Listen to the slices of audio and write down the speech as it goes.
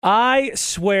I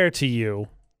swear to you,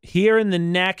 here in the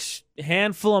next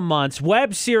handful of months,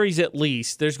 web series at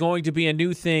least, there's going to be a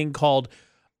new thing called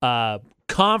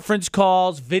conference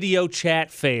calls, video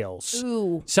chat fails.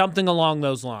 Ooh. Something along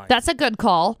those lines. That's a good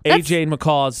call. AJ and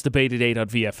McCall's Debate at 8 on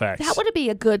VFX. That would be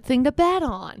a good thing to bet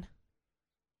on.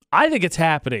 I think it's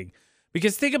happening.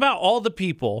 Because think about all the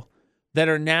people that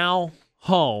are now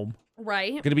home.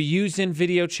 Right. Going to be used in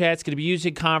video chats, going to be used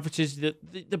in conferences.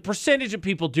 The percentage of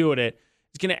people doing it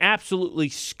is going to absolutely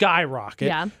skyrocket.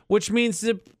 Yeah. Which means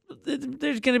that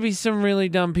there's going to be some really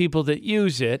dumb people that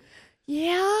use it.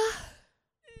 Yeah.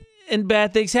 And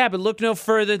bad things happen. Look no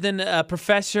further than a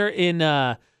professor in,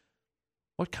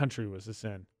 what country was this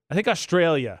in? I think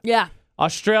Australia. Yeah.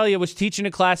 Australia was teaching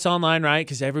a class online, right?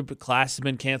 Because every class has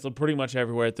been canceled pretty much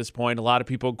everywhere at this point. A lot of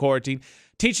people in quarantine.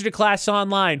 Teaching a class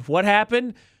online. What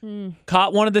happened?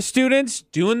 Caught one of the students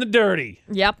doing the dirty.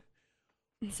 Yep.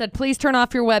 Said, please turn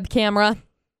off your web camera.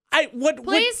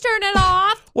 Please turn it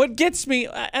off. What gets me,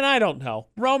 and I don't know,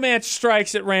 romance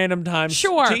strikes at random times.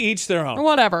 Sure. To each their own.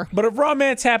 Whatever. But if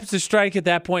romance happens to strike at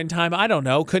that point in time, I don't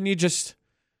know. Couldn't you just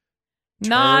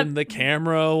turn the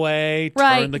camera away,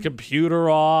 turn the computer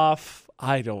off?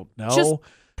 I don't know. Just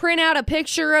print out a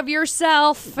picture of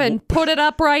yourself and put it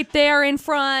up right there in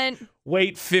front.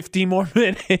 Wait 50 more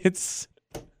minutes.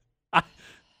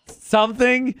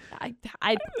 Something.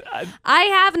 I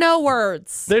have no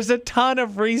words. There's a ton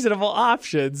of reasonable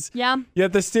options. Yeah.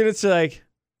 Yet the students are like,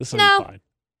 this will be fine.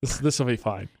 This will be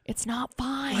fine. It's not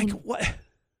fine. Like, what?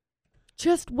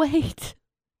 Just wait.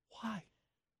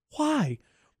 Why?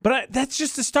 But that's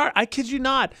just the start. I kid you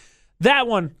not. That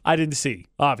one I didn't see,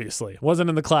 obviously. Wasn't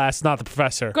in the class, not the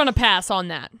professor. Gonna pass on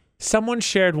that. Someone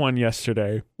shared one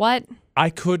yesterday. What? I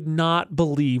could not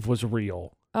believe was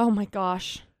real. Oh my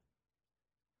gosh.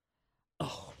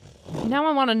 Oh. Now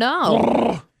I want to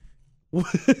know.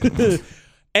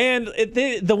 And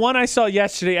the one I saw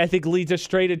yesterday, I think, leads us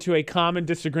straight into a common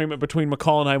disagreement between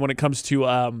McCall and I when it comes to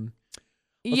let's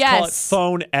call it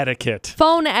phone etiquette.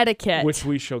 Phone etiquette. Which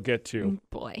we shall get to. Oh,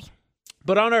 boy.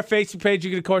 But on our Facebook page,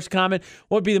 you can, of course, comment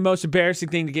what would be the most embarrassing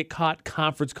thing to get caught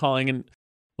conference calling. And,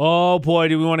 oh, boy,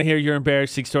 do we want to hear your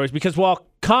embarrassing stories. Because while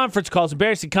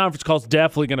embarrassing conference calls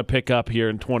definitely going to pick up here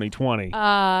in 2020.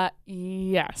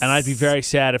 Yes. And I'd be very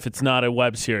sad if it's not a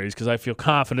web series because I feel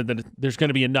confident that there's going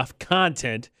to be enough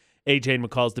content. AJ and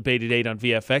McCall's Debate at 8 on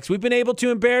VFX. We've been able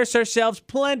to embarrass ourselves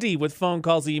plenty with phone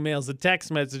calls, emails, and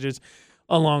text messages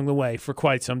along the way for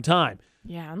quite some time.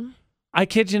 Yeah. I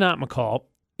kid you not, McCall.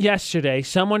 Yesterday,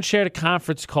 someone shared a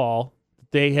conference call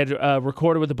they had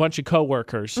recorded with a bunch of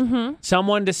coworkers. Mm-hmm.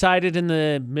 Someone decided in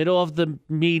the middle of the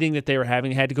meeting that they were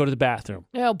having, they had to go to the bathroom.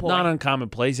 Oh, boy. Not uncommon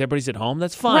place. Everybody's at home.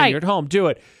 That's fine. Right. You're at home. Do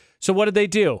it. So what did they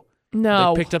do?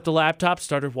 No. They picked up the laptop,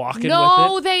 started walking with it.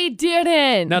 No, they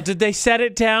didn't. Now, did they set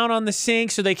it down on the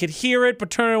sink so they could hear it, but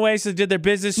turn it away so they did their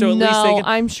business so at least they could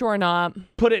I'm sure not.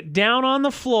 put it down on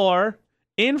the floor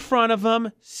in front of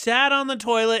them, sat on the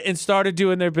toilet, and started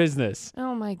doing their business?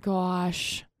 Oh, my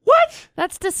gosh. What?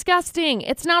 That's disgusting.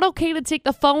 It's not okay to take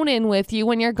the phone in with you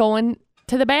when you're going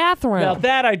to the bathroom. Now,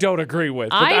 that I don't agree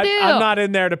with. But I do. I'm not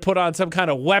in there to put on some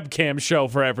kind of webcam show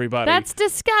for everybody. That's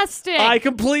disgusting. I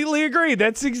completely agree.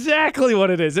 That's exactly what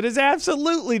it is. It is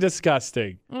absolutely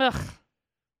disgusting. Ugh.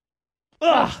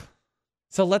 Ugh.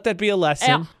 So let that be a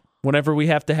lesson Ugh. whenever we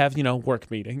have to have, work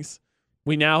meetings.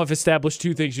 We now have established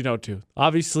two things you don't do.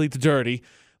 Obviously, the dirty.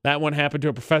 That one happened to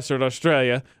a professor in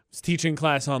Australia. Was teaching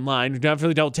class online. You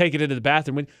definitely don't take it into the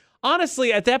bathroom.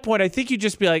 Honestly, at that point, I think you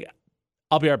just be like,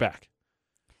 I'll be right back.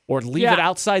 Or leave it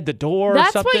outside the door or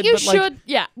something. That's what you should.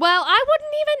 Yeah. Well, I would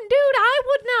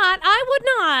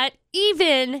not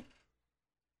even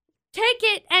take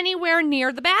it anywhere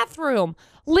near the bathroom.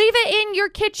 Leave it in your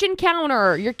kitchen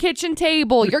counter, your kitchen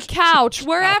table, your couch,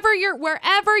 wherever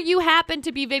you happen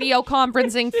to be video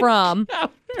conferencing from.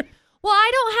 Well,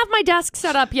 I don't have my desk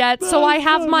set up yet, so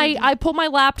I put my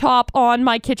laptop on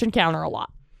my kitchen counter a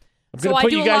lot. I'm going to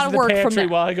put you guys in the pantry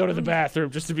while I go to the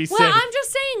bathroom just to be safe. Well, I'm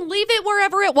just saying, leave it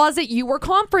wherever it was that you were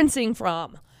conferencing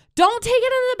from. Don't take it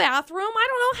into the bathroom. I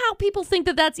don't know how people think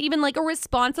that that's even like a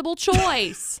responsible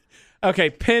choice.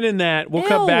 Okay, pin in that. We'll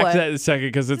come back to that in a second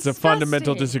because it's a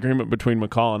fundamental disagreement between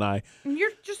McCall and I. You're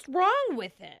just wrong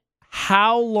with it.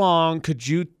 How long do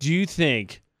you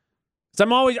think?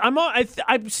 Because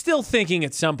I'm still thinking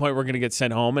at some point we're going to get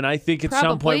sent home, and I think at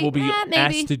some point we'll be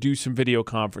asked to do some video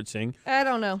conferencing. I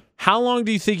don't know. How long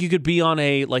do you think you could be on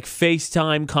a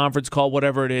FaceTime conference call,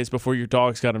 whatever it is, before your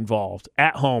dogs got involved?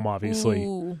 At home, obviously.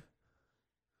 Ooh.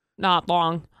 Not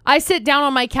long. I sit down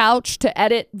on my couch to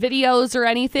edit videos or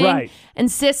anything, Right. and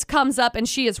sis comes up and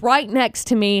she is right next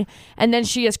to me, and then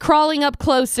she is crawling up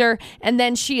closer, and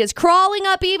then she is crawling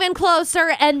up even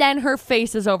closer, and then her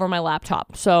face is over my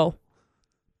laptop. So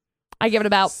I give it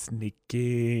about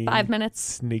Sneaking. 5 minutes.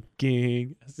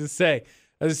 Sneaking. I was just say,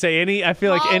 I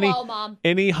feel like Mom.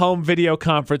 any home video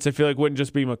conference, I feel like wouldn't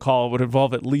just be McCall. It would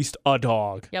involve at least a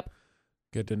dog. Yep.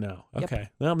 Good to know. Yep. Okay.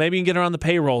 Well, maybe you can get her on the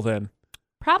payroll then.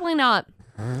 Probably not.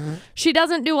 She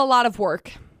doesn't do a lot of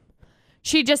work.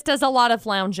 She just does a lot of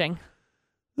lounging.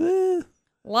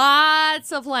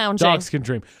 Lots of lounging. Dogs can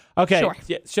dream. Okay. Sure.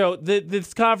 Yeah, so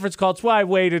this conference call, it's why I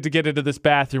waited to get into this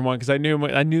bathroom one, because I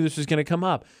knew this was going to come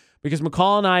up. Because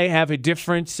McCall and I have a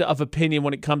difference of opinion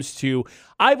when it comes to,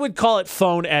 I would call it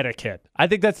phone etiquette. I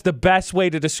think that's the best way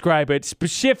to describe it,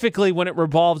 specifically when it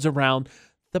revolves around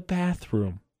the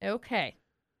bathroom. Okay.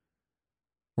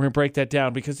 We're going to break that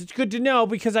down because it's good to know,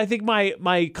 because I think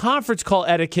my conference call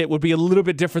etiquette would be a little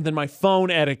bit different than my phone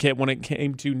etiquette when it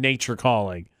came to nature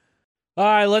calling. All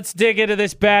right, let's dig into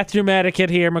this bathroom etiquette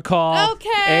here, McCall. Okay.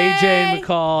 AJ and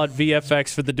McCall at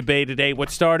VFX for the debate today. What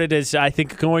started as, I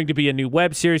think, going to be a new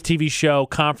web series, TV show,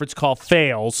 conference call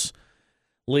fails,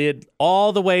 led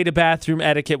all the way to bathroom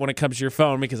etiquette when it comes to your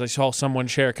phone, because I saw someone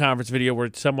share a conference video where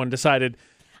someone decided,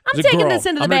 I'm taking this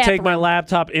into the I'm going to bathroom. take my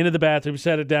laptop into the bathroom,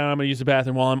 set it down. I'm going to use the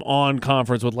bathroom while I'm on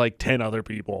conference with like 10 other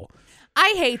people.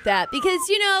 I hate that because,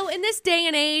 in this day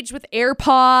and age with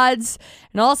AirPods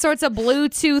and all sorts of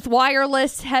Bluetooth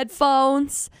wireless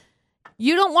headphones,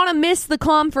 you don't want to miss the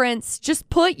conference. Just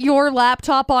put your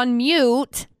laptop on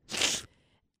mute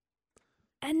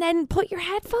and then put your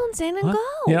headphones in and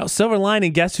go. Silver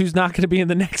lining, guess who's not going to be in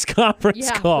the next conference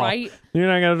call? Right. You're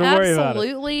not going to have to worry about it.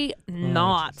 Absolutely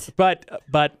not. But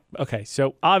okay,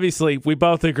 so obviously we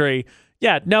both agree.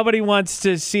 Yeah, nobody wants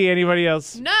to see anybody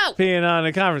else being on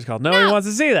a conference call. Nobody wants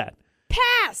to see that.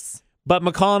 Pass. But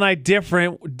McCall and I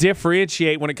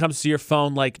differentiate when it comes to your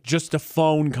phone, like just a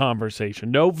phone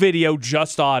conversation. No video,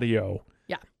 just audio.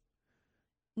 Yeah.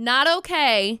 Not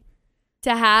okay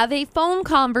to have a phone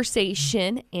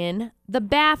conversation in the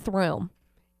bathroom.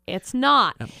 It's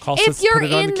not. McCall If says you're put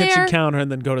it on in the kitchen there- counter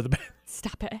and then go to the bathroom.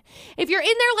 Stop it. If you're in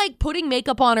there like putting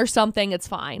makeup on or something, it's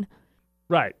fine.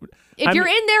 Right. If you're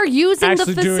in there using the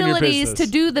actually doing your facilities to business.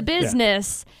 do the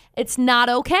business, it's not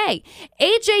okay.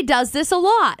 AJ does this a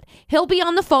lot. He'll be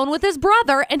on the phone with his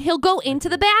brother and he'll go into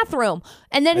the bathroom.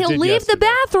 And then he'll did leave the yesterday.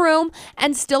 bathroom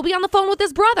and still be on the phone with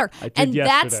his brother. I did And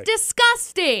that's yesterday.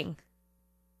 disgusting.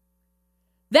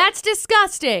 That's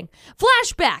disgusting.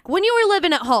 Flashback, when you were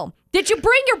living at home, did you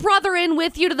bring your brother in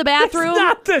with you to the bathroom? It's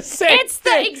not the same It's the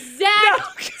thing.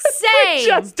 exact We same.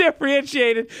 just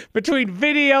differentiated between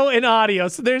video and audio,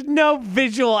 so there's no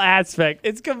visual aspect.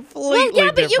 It's completely Well,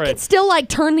 yeah, but you different. can still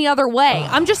turn the other way.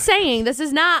 I'm just saying it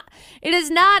is not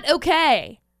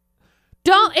okay.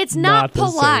 It's not Not the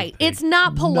same polite. thing. It's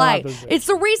not Not polite. the same It's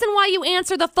the reason why you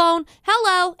answer the phone,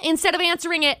 hello, instead of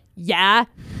answering it, yeah.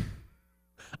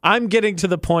 I'm getting to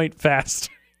the point fast.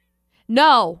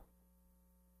 No.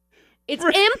 It's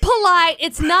impolite.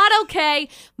 It's not okay.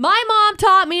 My mom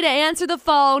taught me to answer the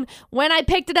phone when I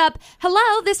picked it up.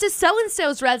 Hello, this is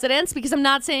so-and-so's residence, because I'm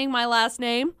not saying my last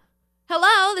name.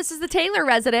 Hello, this is the Taylor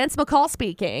residence. McCall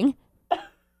speaking.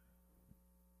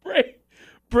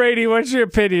 Brady, what's your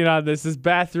opinion on this? This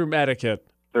bathroom etiquette.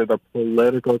 So the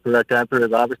political correct answer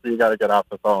is obviously you got to get off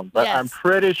the phone. But Yes. I'm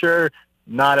pretty sure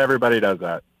not everybody does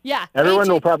that. Yeah. Everyone AJ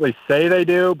will probably say they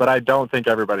do, but I don't think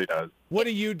everybody does. What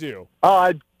do you do?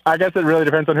 Oh, I guess it really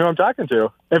depends on who I'm talking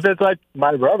to. If it's like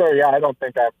my brother, yeah, I don't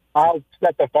think I'll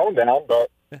set the phone down, but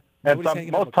Nobody's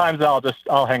hanging up most the times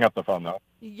I'll hang up the phone though.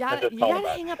 You gotta just call it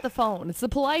back. hang up the phone. It's the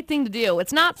polite thing to do.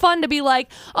 It's not fun to be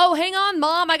like, oh, hang on,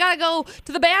 Mom, I gotta go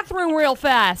to the bathroom real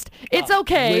fast. It's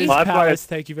okay. Liz Well, that's why Palace,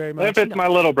 thank you very much. If it's my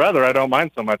little brother, I don't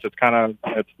mind so much.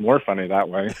 It's more funny that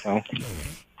way. So.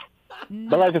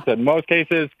 But like I said, most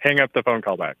cases, hang up the phone,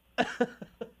 call back.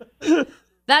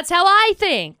 That's how I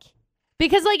think.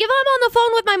 Because, if I'm on the phone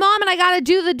with my mom and I got to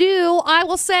do the do, I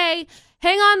will say,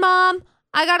 hang on, Mom,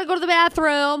 I got to go to the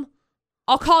bathroom.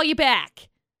 I'll call you back.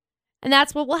 And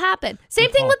that's what will happen. Same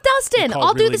thing with Dustin. McCall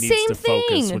I'll do really the needs same to focus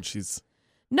thing. when she's...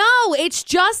 No, it's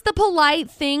just the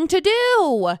polite thing to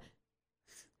do.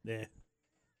 Yeah.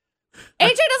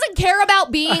 AJ doesn't care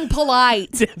about being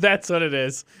polite. That's what it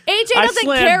is. AJ I doesn't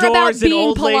slam care about doors in being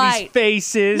old ladies' polite.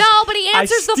 faces. No, but he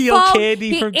answers I the steal phone. candy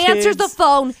He from answers kids. the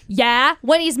phone. Yeah.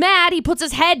 When he's mad, he puts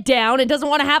his head down and doesn't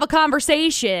want to have a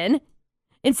conversation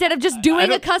instead of just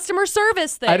doing a customer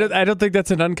service thing. I don't think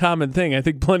that's an uncommon thing. I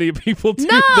think plenty of people do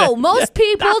No, that. most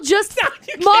people just You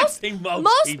can't most say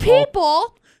most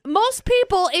people Most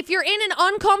people, if you're in an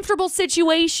uncomfortable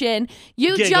situation,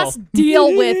 you Giggle. just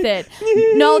deal with it.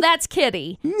 No, that's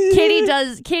Kitty.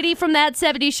 Kitty from that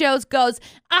 70s shows goes,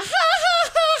 ah, ha,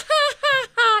 ha, ha, ha, ha,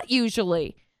 ha,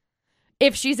 usually,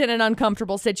 if she's in an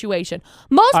uncomfortable situation.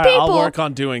 Most All right, people, I'll work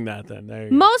on doing that then. There you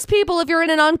go. most people, if you're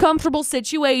in an uncomfortable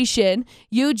situation,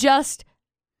 you just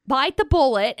bite the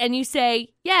bullet and you say,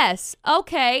 yes,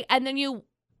 okay, and then you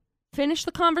finish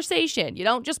the conversation. You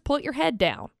don't just put your head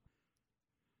down.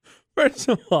 First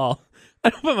of all, I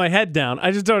don't put my head down.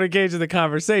 I just don't engage in the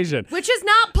conversation. Which is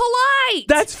not polite.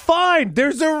 That's fine.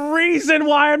 There's a reason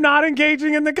why I'm not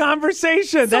engaging in the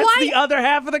conversation. That's the other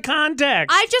half of the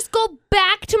context. I just go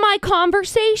back to my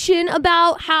conversation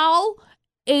about how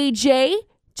AJ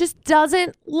just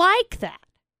doesn't like that.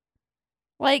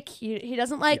 Like, he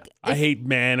doesn't like... I hate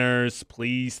manners.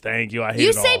 Please, thank you. I hate You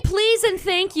it say all. please and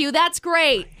thank you. That's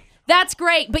great. That's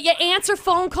great. But you answer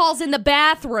phone calls in the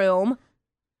bathroom,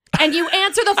 and you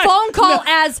answer the phone call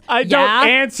as, I don't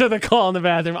answer the call in the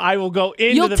bathroom. I will go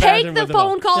into You'll the bathroom. take the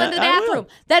phone call into the I will. bathroom.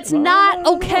 That's not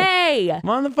okay. I'm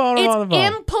on the phone. I'm on the phone.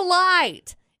 It's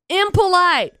impolite.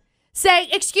 Impolite. Say,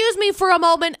 excuse me for a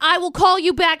moment. I will call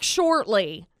you back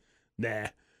shortly. Nah.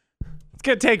 It's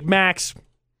going to take max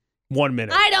 1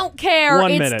 minute. I don't care.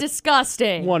 1 It's minute.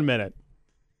 disgusting. 1 minute.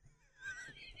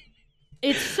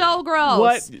 It's so gross.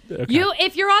 What? Okay.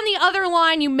 If you're on the other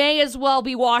line, you may as well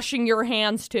be washing your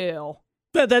hands too.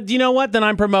 You know what? Then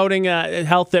I'm promoting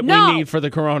health that No. we need for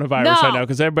the coronavirus No. right now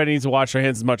because everybody needs to wash their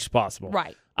hands as much as possible.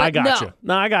 Right. I But got no. you.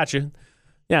 No, I got you.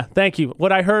 Yeah, thank you.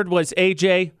 What I heard was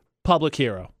AJ, public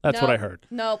hero. That's what I heard.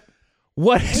 Nope.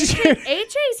 What? Did you-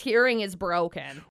 AJ's hearing is broken.